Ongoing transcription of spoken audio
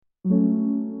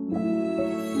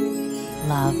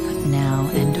love now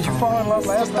and Did you fall in love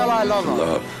last time? I love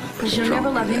Love. Because you'll never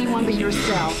love anyone but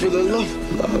yourself. For the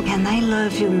love. And I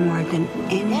love you more than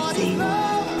anything.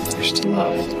 There's still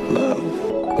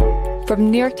love. From the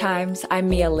New York Times, I'm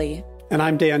Mia Lee. And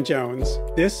I'm Dan Jones.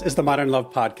 This is the Modern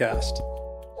Love Podcast.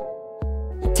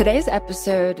 Today's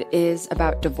episode is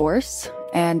about divorce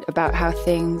and about how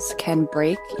things can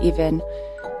break even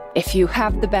if you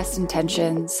have the best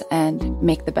intentions and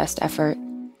make the best effort.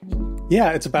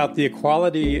 Yeah, it's about the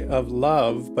equality of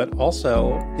love, but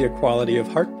also the equality of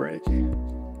heartbreak.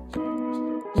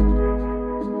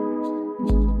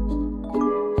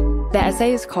 The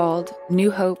essay is called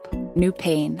New Hope, New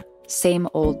Pain, Same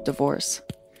Old Divorce.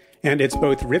 And it's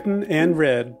both written and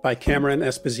read by Cameron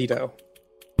Esposito.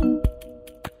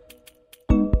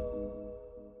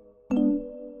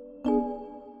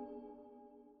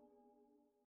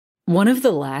 One of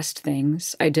the last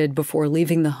things I did before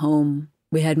leaving the home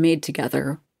we had made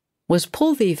together was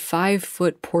pull the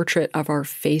 5-foot portrait of our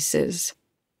faces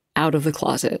out of the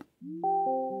closet.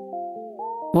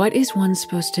 What is one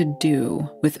supposed to do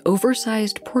with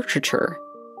oversized portraiture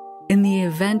in the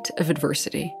event of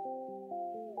adversity?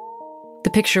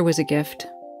 The picture was a gift,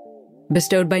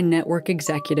 bestowed by network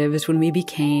executives when we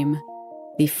became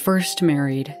the first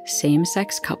married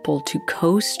same-sex couple to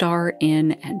co-star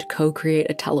in and co-create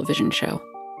a television show.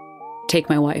 Take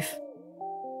My Wife.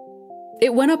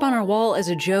 It went up on our wall as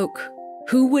a joke.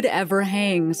 Who would ever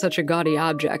hang such a gaudy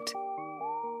object?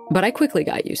 But I quickly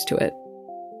got used to it.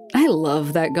 I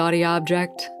love that gaudy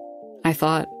object, I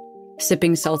thought,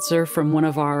 sipping seltzer from one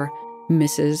of our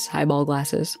Mrs. highball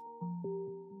glasses.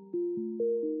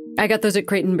 I got those at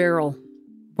Crate & Barrel,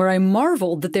 where I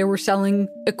marveled that they were selling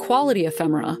equality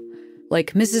ephemera,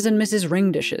 like Mrs. and Mrs.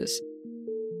 ring dishes.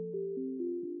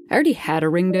 I already had a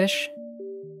ring dish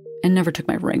and never took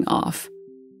my ring off.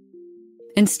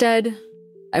 Instead,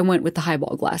 I went with the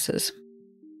highball glasses.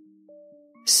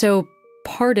 So,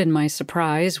 pardon my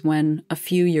surprise when, a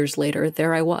few years later,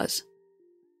 there I was,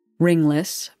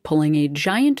 ringless, pulling a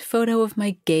giant photo of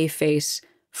my gay face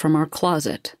from our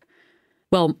closet.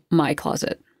 Well, my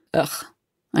closet. Ugh,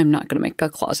 I'm not going to make a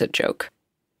closet joke.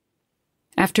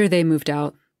 After they moved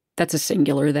out, that's a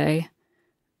singular they,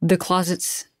 the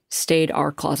closets stayed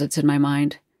our closets in my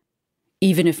mind,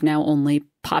 even if now only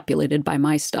populated by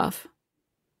my stuff.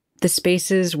 The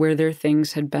spaces where their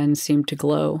things had been seemed to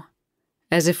glow,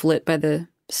 as if lit by the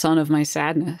sun of my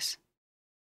sadness.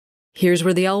 Here's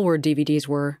where the L Word DVDs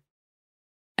were.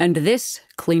 And this,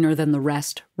 cleaner than the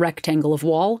rest, rectangle of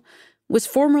wall was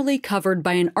formerly covered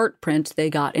by an art print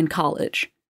they got in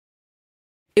college.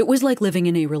 It was like living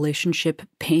in a relationship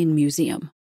pain museum.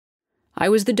 I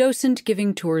was the docent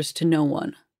giving tours to no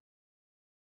one.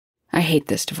 I hate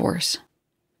this divorce,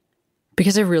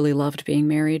 because I really loved being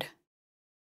married.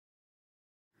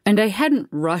 And I hadn't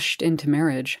rushed into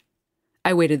marriage.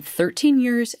 I waited 13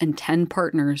 years and 10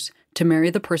 partners to marry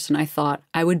the person I thought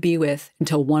I would be with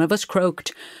until one of us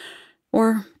croaked,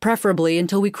 or preferably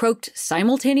until we croaked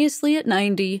simultaneously at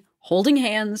 90, holding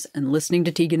hands and listening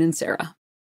to Tegan and Sarah.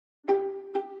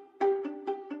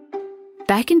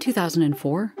 Back in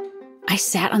 2004, I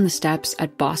sat on the steps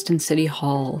at Boston City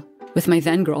Hall with my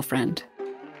then-girlfriend,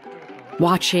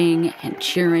 watching and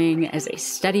cheering as a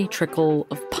steady trickle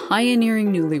of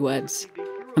pioneering newlyweds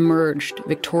emerged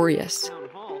victorious.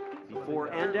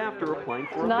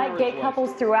 Tonight, gay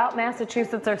couples throughout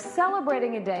Massachusetts are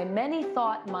celebrating a day many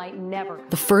thought might never come.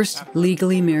 The first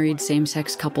legally married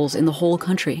same-sex couples in the whole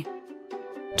country.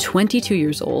 22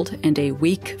 years old and a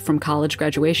week from college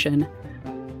graduation,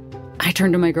 I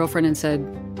turned to my girlfriend and said,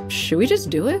 "Should we just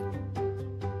do it?"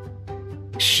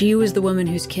 She was the woman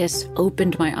whose kiss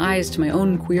opened my eyes to my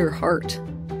own queer heart.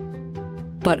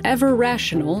 But ever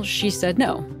rational, she said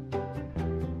no.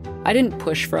 I didn't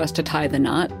push for us to tie the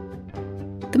knot.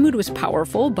 The mood was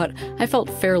powerful, but I felt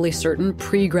fairly certain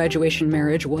pre-graduation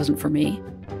marriage wasn't for me.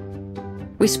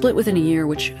 We split within a year,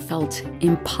 which felt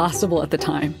impossible at the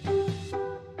time.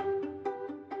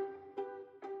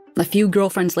 A few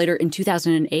girlfriends later in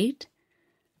 2008,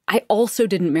 I also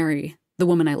didn't marry the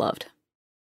woman I loved.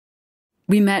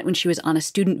 We met when she was on a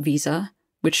student visa,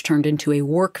 which turned into a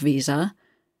work visa,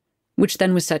 which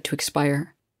then was set to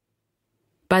expire.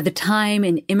 By the time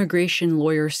an immigration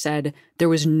lawyer said there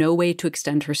was no way to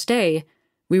extend her stay,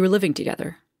 we were living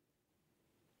together.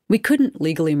 We couldn't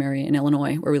legally marry in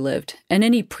Illinois, where we lived, and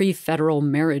any pre-federal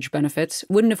marriage benefits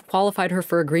wouldn't have qualified her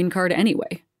for a green card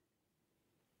anyway.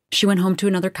 She went home to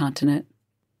another continent,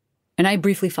 and I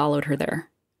briefly followed her there,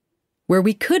 where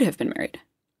we could have been married,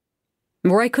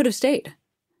 where I could have stayed.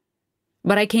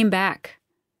 But I came back.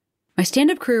 My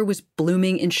stand-up career was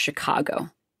blooming in Chicago,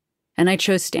 and I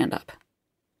chose stand-up.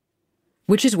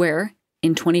 which is where,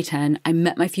 in 2010, I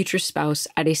met my future spouse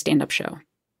at a stand-up show.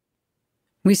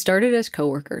 We started as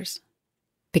coworkers,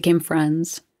 became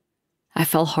friends. I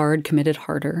fell hard, committed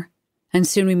harder, and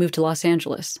soon we moved to Los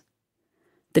Angeles.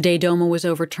 The day DOMA was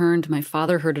overturned, my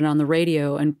father heard it on the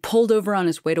radio and pulled over on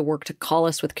his way to work to call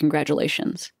us with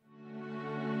congratulations.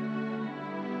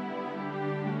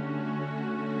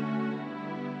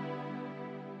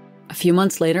 A few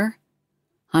months later,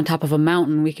 on top of a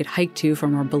mountain we could hike to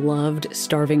from our beloved,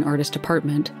 starving artist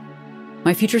apartment,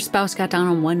 my future spouse got down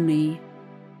on one knee,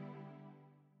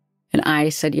 and I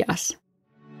said yes.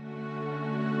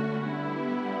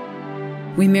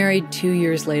 We married 2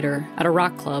 years later at a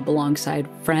rock club alongside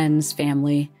friends,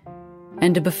 family,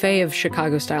 and a buffet of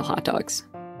Chicago-style hot dogs.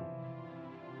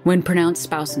 When pronounced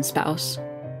spouse and spouse,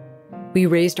 we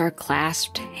raised our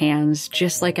clasped hands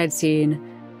just like I'd seen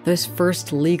those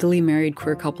first legally married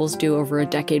queer couples do over a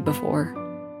decade before.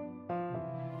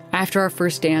 After our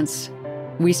first dance,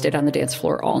 we stayed on the dance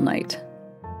floor all night.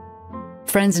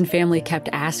 Friends and family kept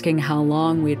asking how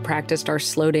long we'd practiced our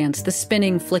slow dance, the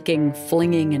spinning, flicking,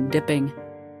 flinging, and dipping.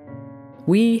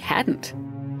 We hadn't.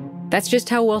 That's just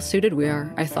how well suited we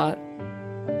are, I thought.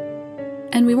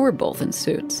 And we were both in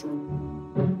suits.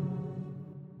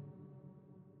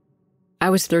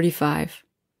 I was 35.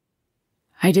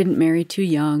 I didn't marry too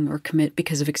young or commit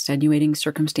because of extenuating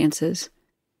circumstances.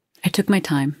 I took my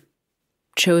time,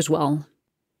 chose well,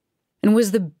 and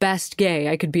was the best gay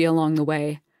I could be along the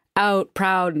way. Out,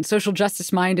 proud, and social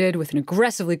justice minded with an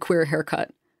aggressively queer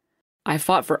haircut. I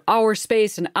fought for our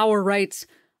space and our rights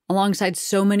alongside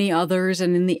so many others,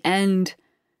 and in the end,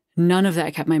 none of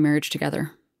that kept my marriage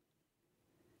together.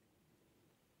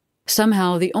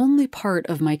 Somehow, the only part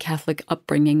of my Catholic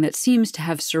upbringing that seems to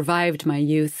have survived my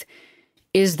youth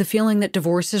is the feeling that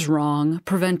divorce is wrong,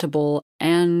 preventable,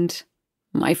 and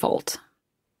my fault.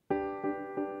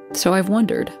 So I've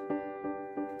wondered,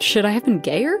 should I have been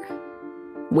gayer?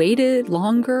 Waited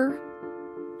longer?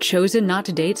 Chosen not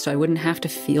to date so I wouldn't have to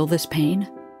feel this pain?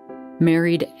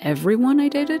 Married everyone I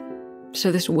dated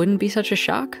so this wouldn't be such a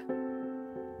shock?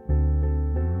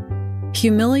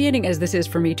 Humiliating as this is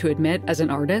for me to admit as an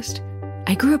artist,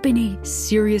 I grew up in a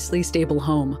seriously stable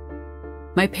home.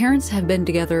 My parents have been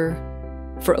together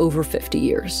for over 50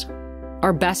 years,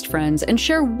 are best friends, and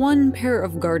share one pair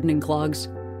of gardening clogs.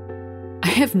 I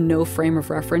have no frame of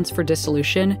reference for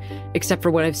dissolution except for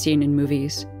what I've seen in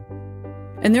movies.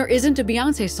 And there isn't a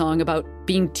Beyoncé song about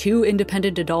being two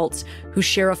independent adults who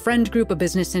share a friend group, a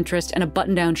business interest, and a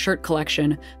button-down shirt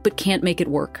collection, but can't make it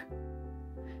work.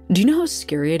 Do you know how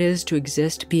scary it is to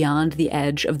exist beyond the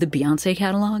edge of the Beyoncé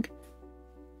catalog?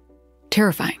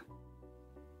 Terrifying.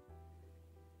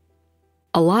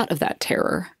 A lot of that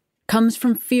terror comes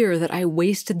from fear that I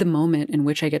wasted the moment in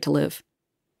which I get to live.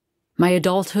 My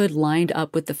adulthood lined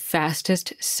up with the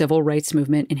fastest civil rights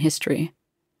movement in history,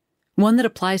 one that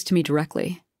applies to me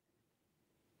directly.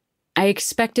 I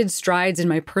expected strides in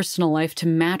my personal life to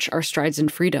match our strides in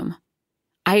freedom.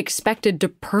 I expected to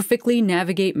perfectly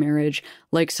navigate marriage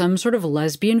like some sort of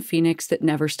lesbian phoenix that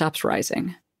never stops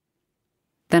rising.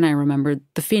 Then I remembered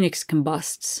the phoenix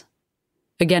combusts,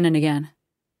 again and again.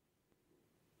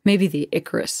 Maybe the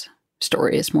Icarus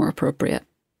story is more appropriate.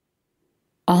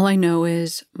 All I know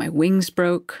is my wings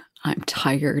broke, I'm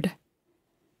tired,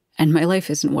 and my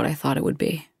life isn't what I thought it would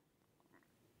be.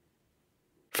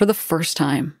 For the first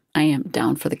time, I am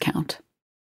down for the count.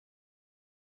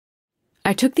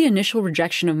 I took the initial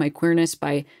rejection of my queerness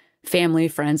by family,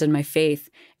 friends, and my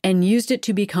faith and used it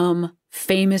to become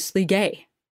famously gay.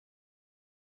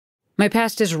 My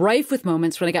past is rife with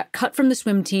moments when I got cut from the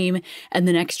swim team and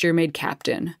the next year made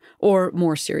captain, or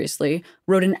more seriously,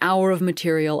 wrote an hour of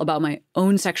material about my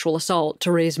own sexual assault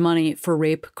to raise money for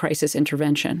rape crisis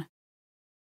intervention.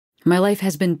 My life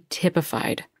has been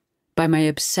typified by my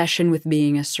obsession with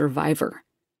being a survivor,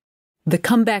 the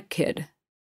comeback kid.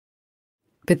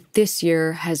 But this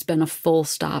year has been a full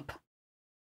stop.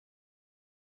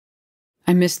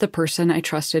 I miss the person I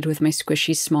trusted with my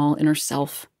squishy, small inner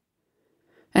self.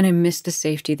 And I miss the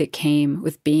safety that came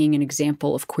with being an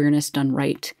example of queerness done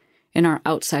right in our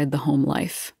outside-the-home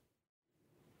life.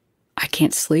 I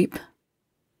can't sleep.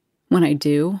 When I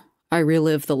do, I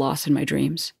relive the loss in my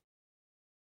dreams.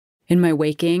 In my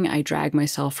waking, I drag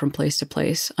myself from place to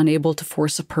place, unable to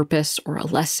force a purpose or a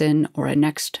lesson or a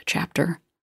next chapter.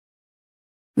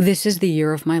 This is the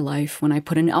year of my life when I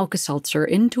put an Alka-Seltzer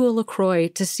into a LaCroix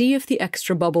to see if the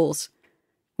extra bubbles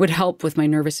would help with my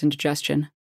nervous indigestion.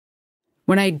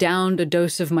 When I downed a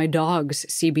dose of my dog's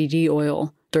CBD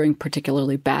oil during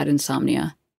particularly bad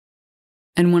insomnia.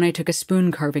 And when I took a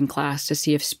spoon carving class to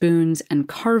see if spoons and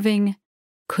carving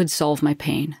could solve my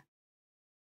pain.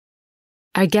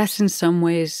 I guess in some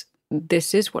ways,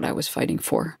 this is what I was fighting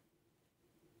for.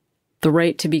 The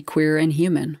right to be queer and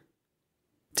human.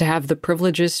 To have the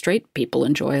privileges straight people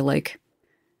enjoy, like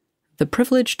the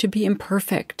privilege to be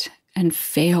imperfect and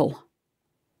fail.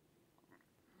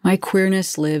 My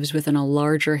queerness lives within a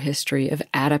larger history of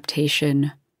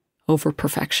adaptation over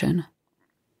perfection.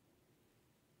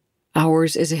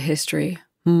 Ours is a history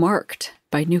marked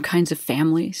by new kinds of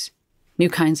families, new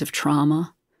kinds of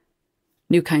trauma,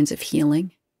 new kinds of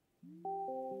healing,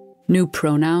 new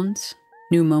pronouns,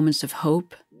 new moments of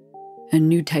hope, and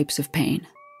new types of pain.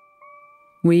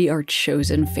 We are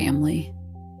chosen family.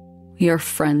 We are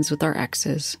friends with our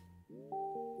exes.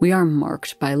 We are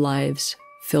marked by lives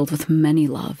filled with many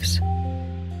loves.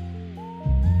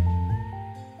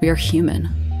 We are human.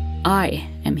 I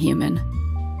am human.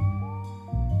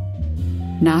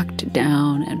 Knocked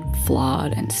down and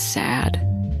flawed and sad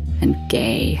and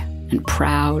gay and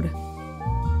proud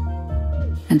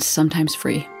and sometimes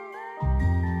free.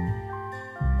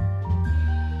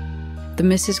 The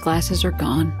Mrs. Glasses are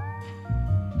gone.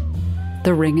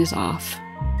 The ring is off.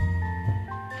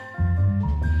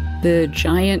 The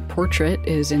giant portrait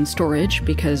is in storage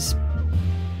because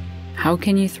how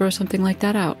can you throw something like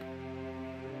that out?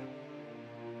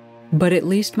 But at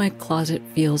least my closet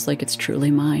feels like it's truly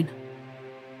mine.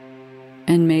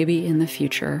 And maybe in the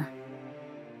future,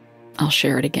 I'll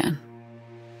share it again.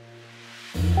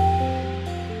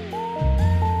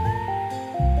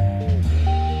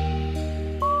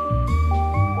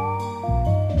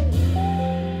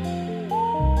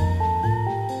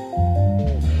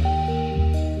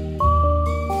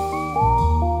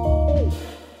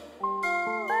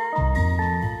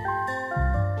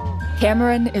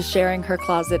 Cameron is sharing her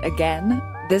closet again,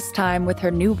 this time with her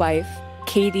new wife,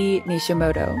 Katie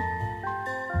Nishimoto.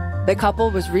 The couple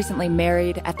was recently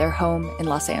married at their home in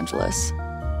Los Angeles.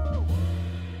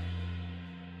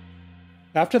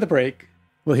 After the break,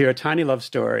 we'll hear a tiny love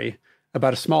story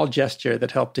about a small gesture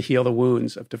that helped to heal the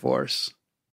wounds of divorce.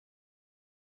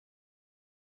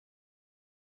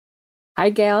 Hi,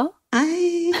 Gayle.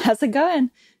 Hi. How's it going?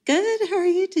 Good. How are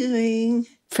you doing?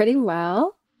 Pretty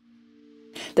well.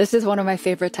 This is one of my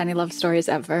favorite tiny love stories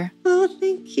ever. Oh,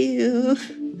 thank you.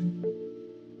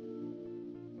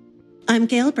 I'm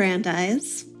Gayle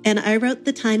Brandeis, and I wrote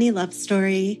the tiny love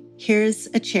story, Here's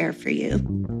a Chair for You.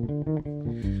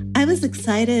 I was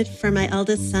excited for my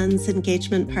eldest son's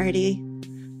engagement party.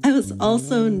 I was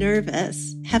also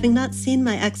nervous, having not seen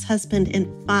my ex-husband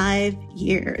in 5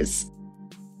 years.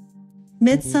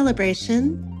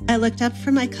 Mid-celebration, I looked up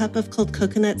from my cup of cold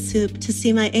coconut soup to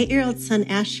see my 8-year-old son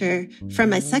Asher from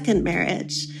my second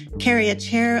marriage carry a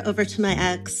chair over to my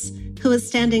ex, who was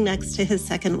standing next to his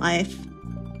second wife.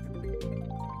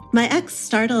 My ex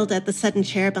startled at the sudden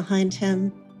chair behind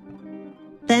him.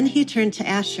 Then he turned to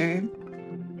Asher,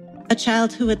 a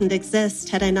child who wouldn't exist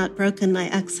had I not broken my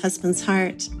ex-husband's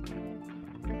heart,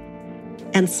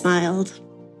 and smiled.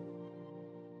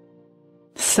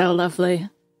 So lovely.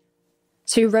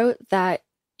 So you wrote that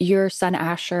your son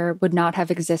Asher would not have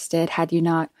existed had you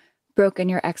not broken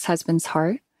your ex-husband's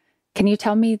heart. Can you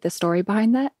tell me the story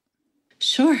behind that?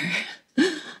 Sure.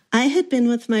 I had been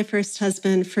with my first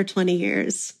husband for 20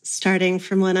 years, starting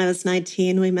from when I was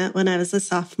 19. We met when I was a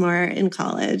sophomore in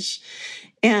college.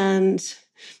 And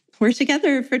we're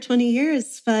together for 20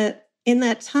 years. But in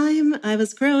that time, I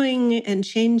was growing and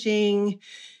changing.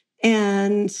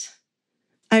 And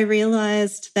I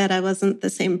realized that I wasn't the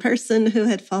same person who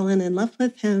had fallen in love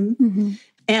with him. Mm-hmm.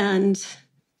 And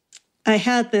I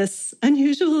had this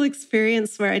unusual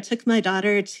experience where I took my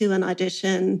daughter to an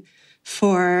audition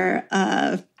for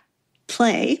a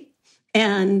play.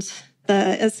 And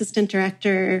the assistant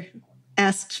director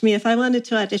asked me if I wanted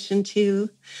to audition too,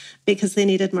 because they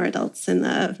needed more adults in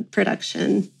the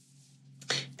production,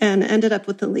 and ended up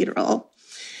with the lead role.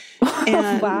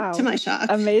 And wow. To my shock.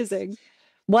 Amazing.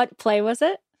 What play was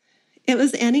it? It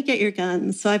was Annie, Get Your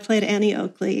Gun. So I played Annie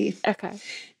Oakley. Okay.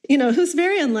 You know, who's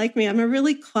very unlike me. I'm a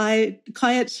really quiet,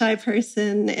 shy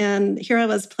person. And here I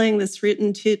was playing this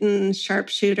rootin' tootin'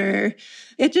 sharpshooter.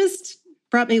 It just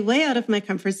brought me way out of my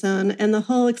comfort zone. And the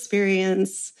whole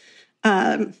experience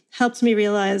helped me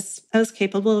realize I was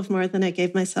capable of more than I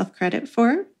gave myself credit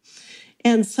for.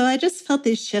 And so I just felt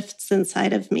these shifts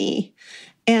inside of me.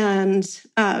 And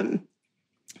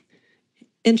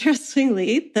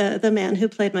interestingly, the man who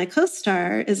played my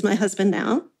co-star is my husband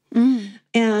now. Mm.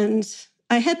 And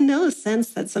I had no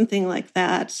sense that something like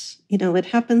that, would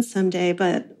happen someday.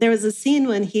 But there was a scene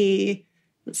when he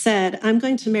said, "I'm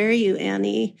going to marry you,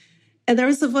 Annie." And there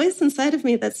was a voice inside of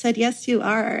me that said, "Yes, you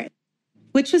are."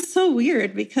 which was so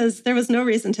weird because there was no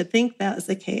reason to think that was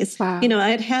the case. Wow. You know,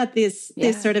 I'd had these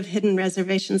sort of hidden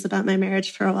reservations about my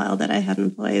marriage for a while that I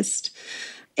hadn't voiced.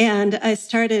 And I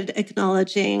started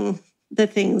acknowledging the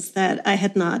things that I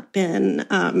had not been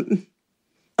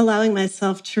allowing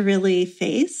myself to really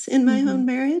face in my own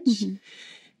marriage.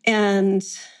 And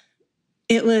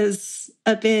it was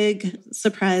a big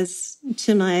surprise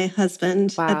to my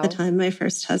husband at the time, my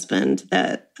first husband,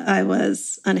 that I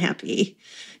was unhappy.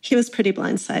 He was pretty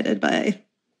blindsided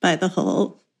by the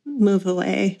whole move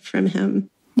away from him.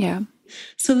 Yeah.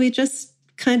 So we just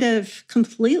kind of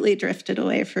completely drifted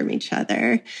away from each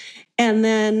other. And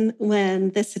then when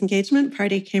this engagement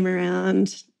party came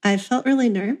around, I felt really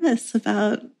nervous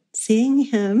about seeing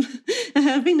him,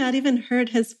 having not even heard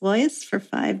his voice for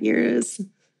 5 years.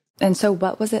 And so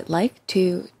what was it like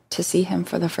to see him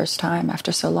for the first time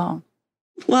after so long?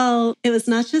 Well, it was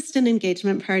not just an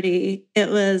engagement party. It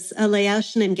was a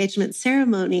Laotian engagement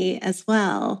ceremony as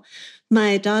well.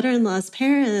 My daughter-in-law's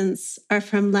parents are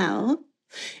from Laos,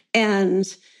 and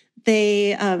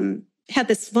they had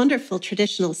this wonderful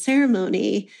traditional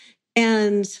ceremony.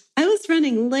 And I was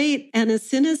running late, and as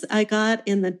soon as I got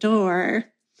in the door,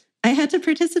 I had to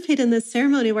participate in this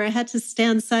ceremony where I had to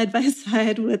stand side by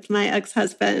side with my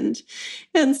ex-husband.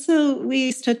 And so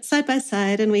we stood side by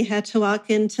side and we had to walk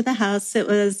into the house. It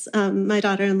was my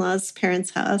daughter-in-law's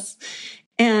parents' house.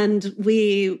 And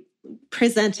we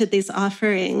presented these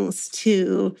offerings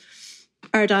to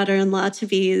our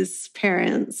daughter-in-law-to-be's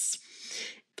parents.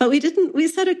 But we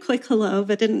said a quick hello,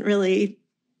 but didn't really,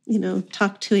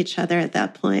 talk to each other at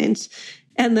that point.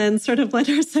 And then sort of went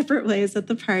our separate ways at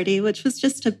the party, which was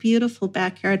just a beautiful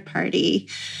backyard party.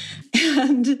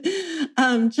 And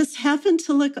just happened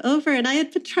to look over. And I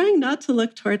had been trying not to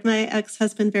look toward my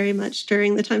ex-husband very much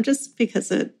during the time, just because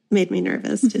it made me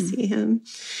nervous to see him.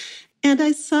 And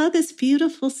I saw this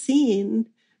beautiful scene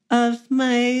of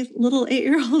my little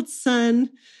 8-year-old son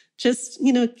just,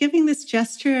 giving this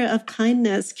gesture of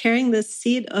kindness, carrying this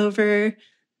seat over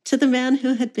to the man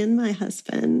who had been my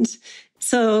husband.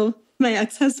 So my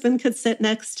ex-husband could sit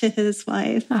next to his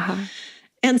wife.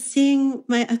 And seeing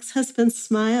my ex-husband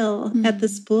smile at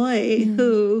this boy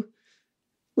who,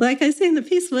 like I say in the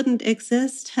piece, wouldn't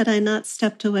exist had I not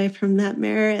stepped away from that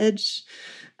marriage.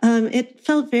 It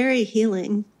felt very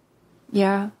healing.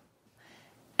 Yeah.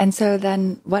 And so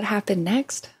then what happened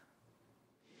next?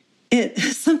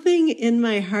 Something in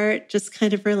my heart just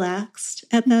kind of relaxed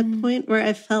at that point, where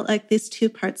I felt like these two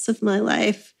parts of my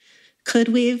life could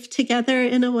weave together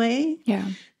in a way,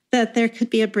 that there could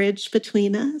be a bridge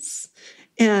between us.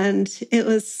 And it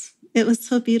was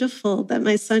so beautiful that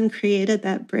my son created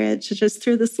that bridge just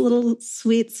through this little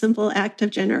sweet, simple act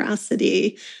of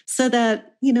generosity, so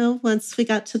that, once we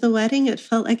got to the wedding, it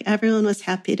felt like everyone was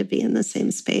happy to be in the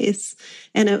same space.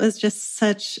 And it was just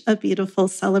such a beautiful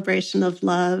celebration of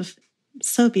love,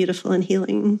 so beautiful and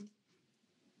healing.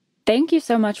 Thank you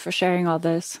so much for sharing all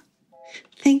this.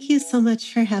 Thank you so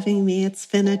much for having me. It's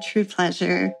been a true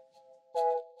pleasure.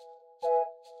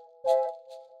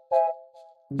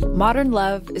 Modern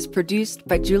Love is produced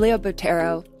by Julia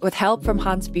Botero with help from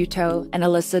Hans Buetow and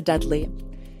Alyssa Dudley.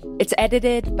 It's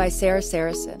edited by Sarah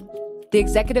Saracen. The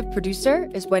executive producer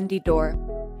is Wendy Dorr.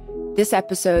 This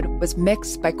episode was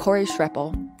mixed by Corey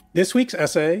Schreppel. This week's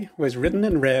essay was written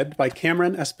and read by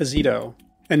Cameron Esposito,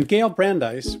 and Gayle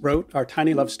Brandeis wrote our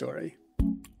tiny love story.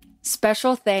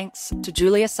 Special thanks to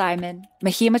Julia Simon,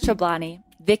 Mahima Chablani,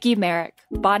 Vicky Merrick,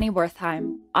 Bonnie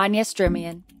Wertheim, Anya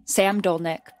Strimian, Sam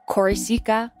Dolnick, Corey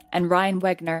Sika, and Ryan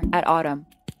Wegner at Autumn.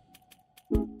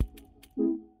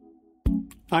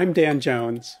 I'm Dan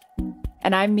Jones.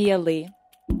 And I'm Mia Lee.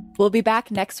 We'll be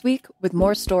back next week with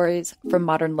more stories from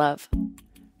Modern Love.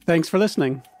 Thanks for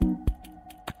listening.